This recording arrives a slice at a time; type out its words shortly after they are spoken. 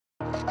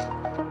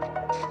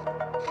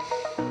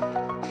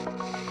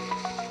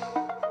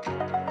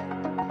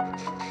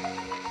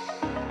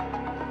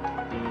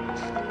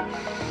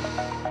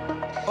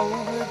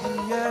Over the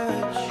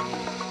edge,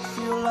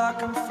 feel like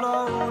I'm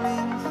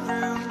floating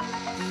through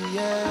the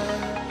air.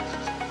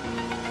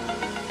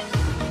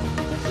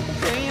 The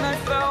pain I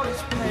felt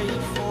is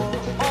paid for,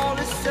 all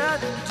is said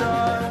and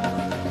done.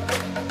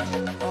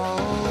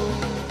 Oh,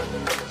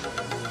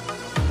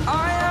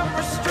 I am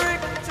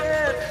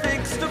restricted,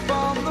 fixed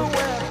upon the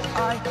web.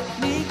 I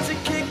need to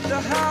kick the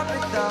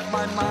habit that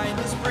my mind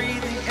is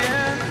breathing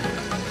in.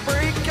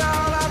 Break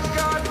out, I've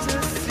got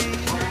to see.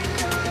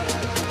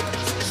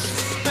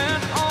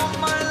 Spent all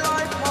my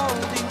life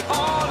holding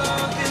all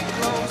of it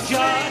close. I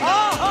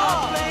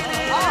played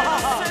it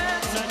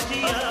innocent,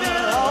 a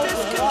bit of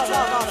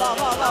discontent.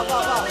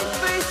 Finally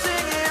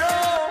facing it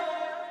all,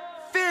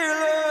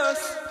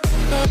 fearless.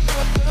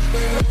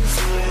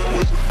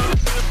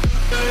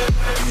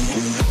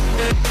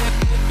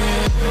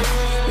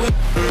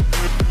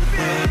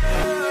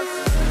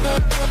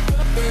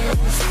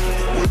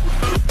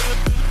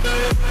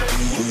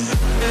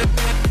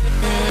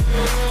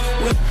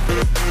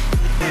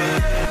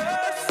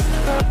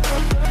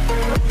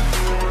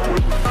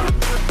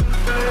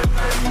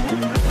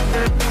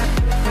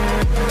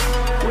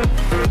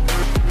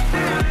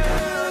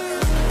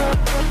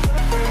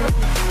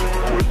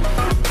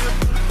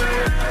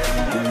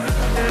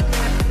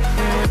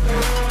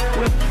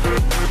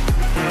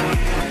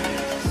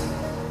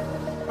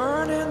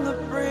 Burning the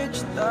bridge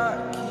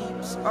that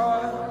keeps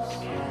us.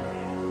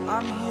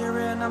 I'm here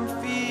and I'm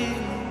feeling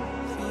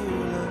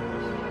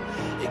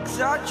fearless.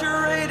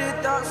 Exaggerated,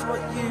 that's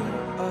what you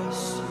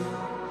assume.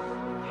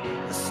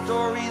 The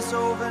story's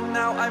over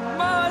now, I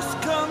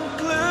must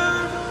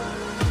conclude.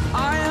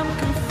 I am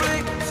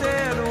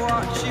conflicted,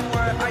 watching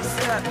where I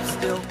step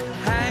still,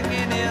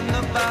 hanging in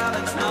the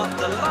balance. Not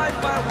the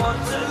life I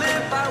want to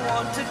live, I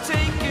want to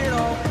take it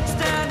all.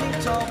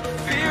 Standing tall,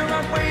 fear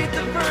I weighed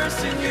the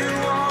person you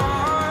are.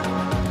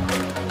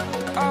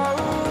 Oh,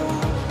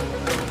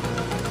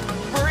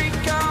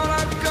 break out,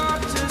 I've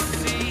got to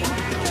see.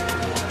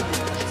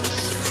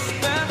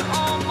 Spent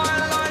all my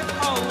life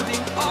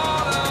holding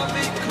all of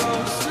it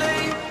closely.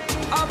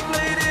 I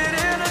played it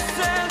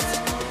innocent,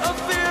 a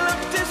feel of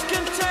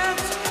discontent.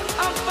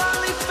 I'm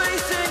finally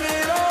facing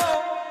it all,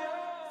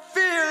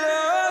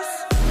 fearless.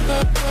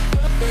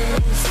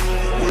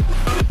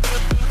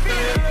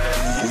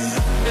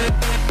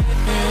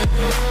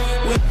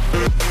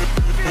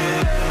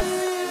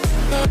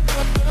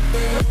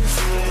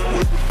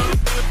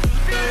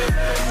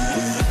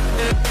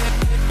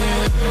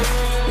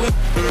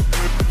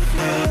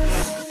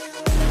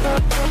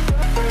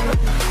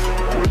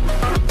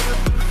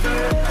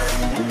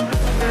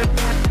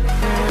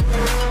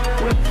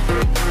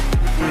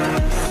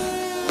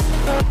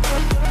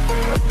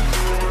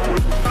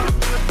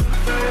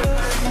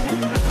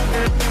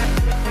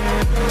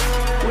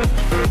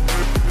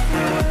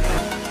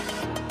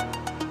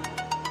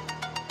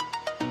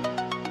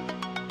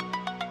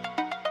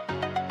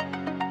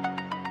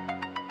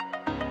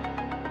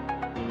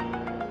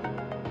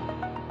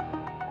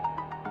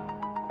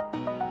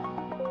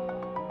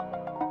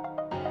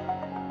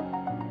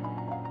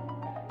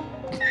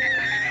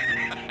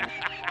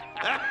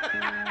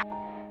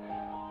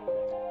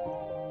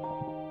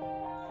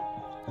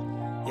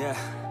 Yeah.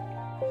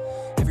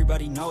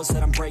 Everybody knows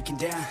that I'm breaking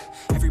down.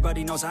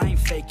 Everybody knows I ain't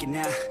faking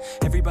now.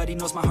 Everybody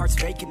knows my heart's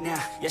vacant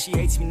now. Yeah, she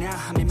hates me now,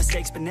 I made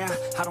mistakes, but now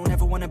I don't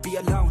ever wanna be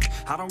alone.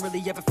 I don't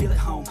really ever feel at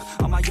home.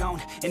 On my own,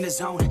 in the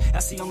zone,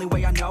 that's the only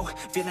way I know.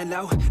 Feeling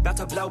low, about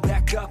to blow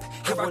back up.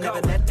 I won't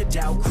ever let the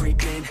doubt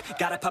creep in.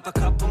 Gotta pop a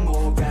couple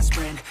more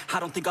aspirin. I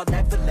don't think I'll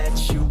ever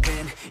let you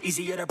in.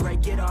 Easier to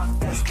break it off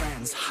best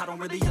friends. I don't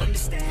really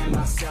understand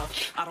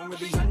myself. I don't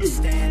really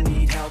understand,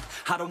 need help.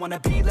 I don't wanna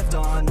be left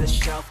on the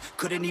shelf.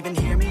 Couldn't even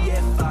hear me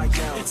if I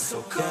yelled. It's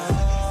so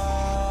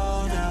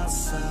cold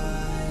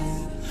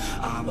outside,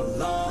 I'm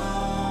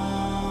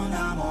alone,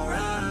 I'm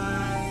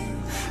alright.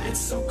 It's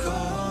so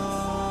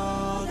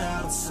cold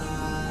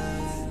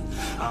outside,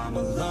 I'm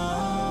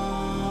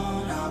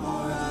alone, I'm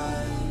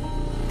alright.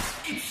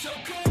 It's so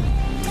cold.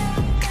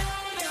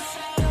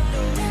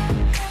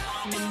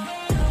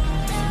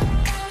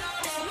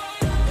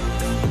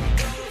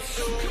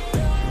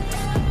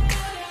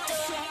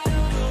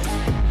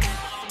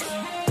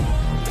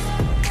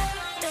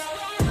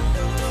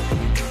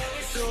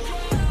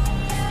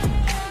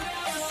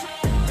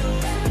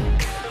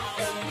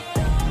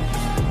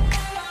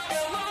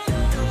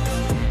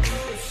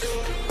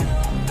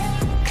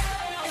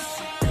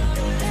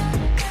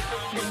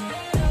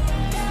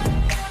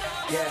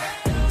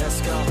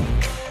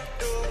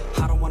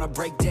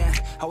 Break down,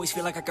 Always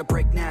feel like I could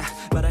break now,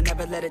 but I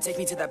never let it take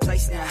me to that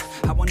place now.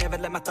 I won't ever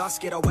let my thoughts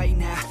get away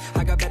now.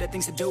 I got better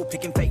things to do,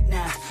 picking fate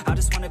now. I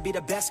just wanna be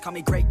the best, call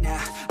me great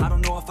now. I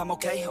don't know if I'm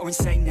okay or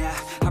insane now.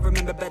 I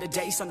remember better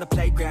days on the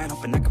playground,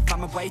 hoping I can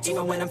find my way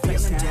even when I'm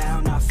feeling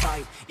down. I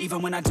fight,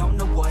 even when I don't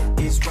know what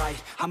is right.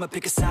 I'ma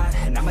pick a side,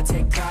 and I'ma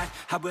take pride.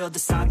 I will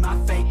decide my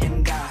fate,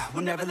 and I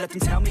will never let them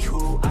tell me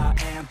who I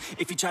am.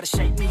 If you try to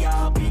shake me,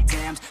 I'll be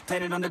damned.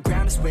 Planet on the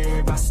ground is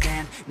where I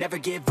stand. Never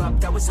give up,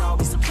 that was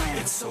always the plan.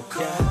 It's so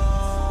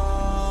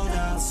cold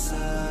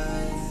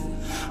outside,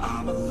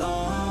 I'm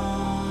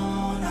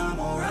alone, I'm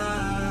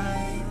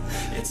alright.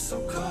 It's so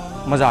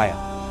cold मजा आया।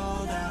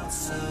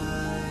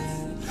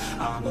 outside,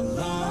 I'm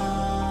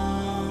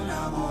alone,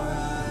 I'm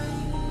alright.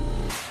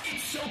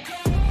 It's so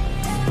cold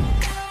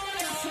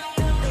outside,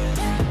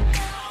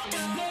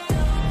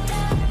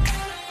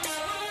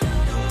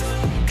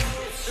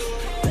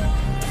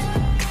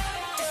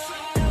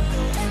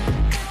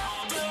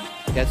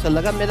 कैसा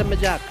लगा मेरा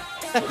मजाक?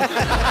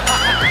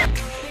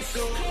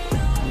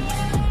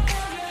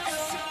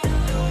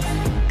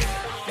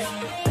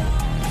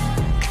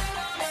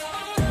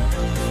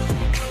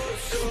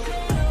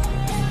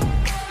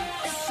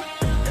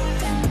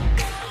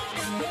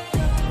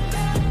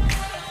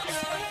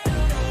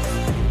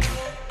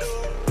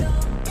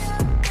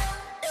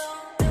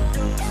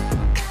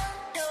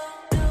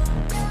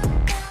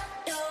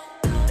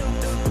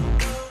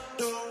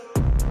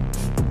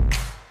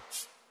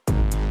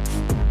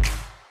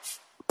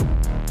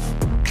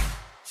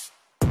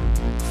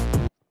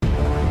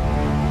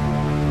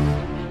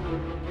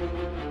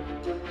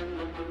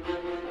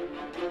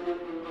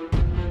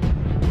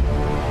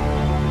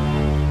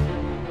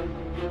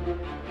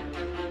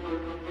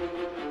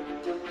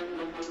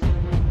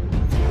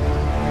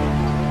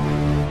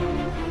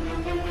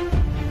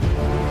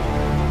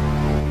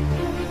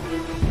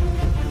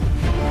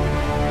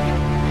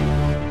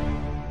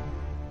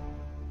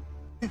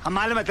 हम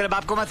मालूम है तेरे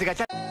बाप को मत सिखा।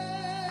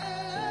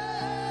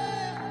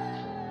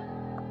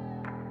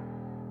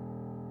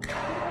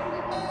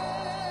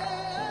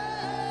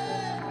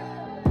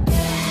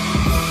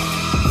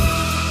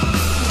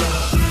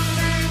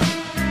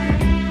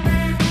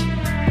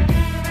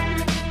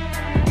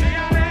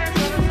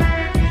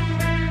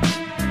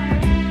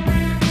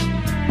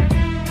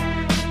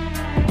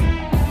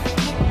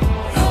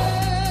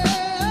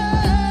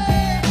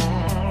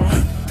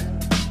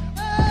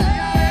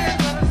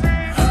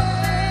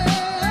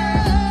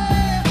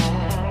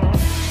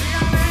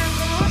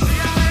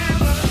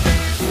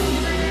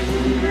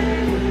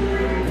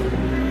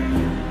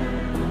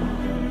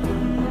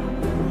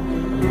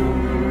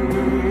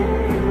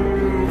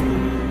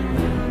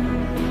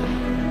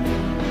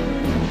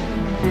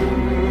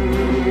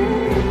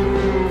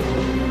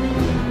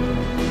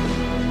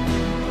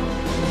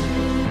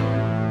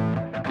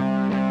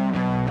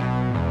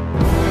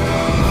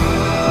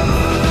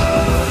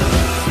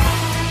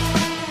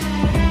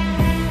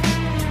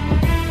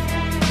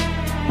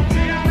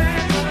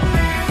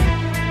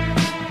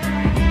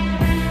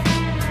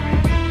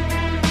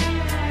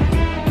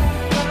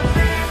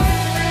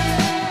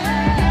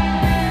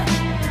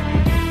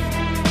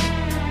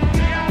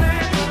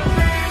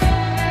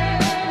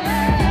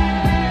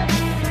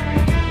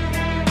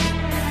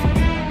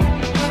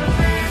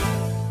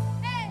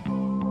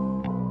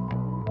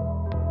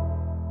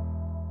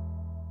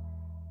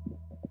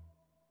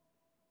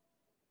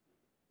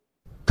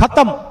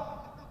 खत्म।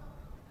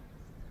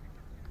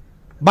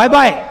 Bye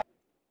bye.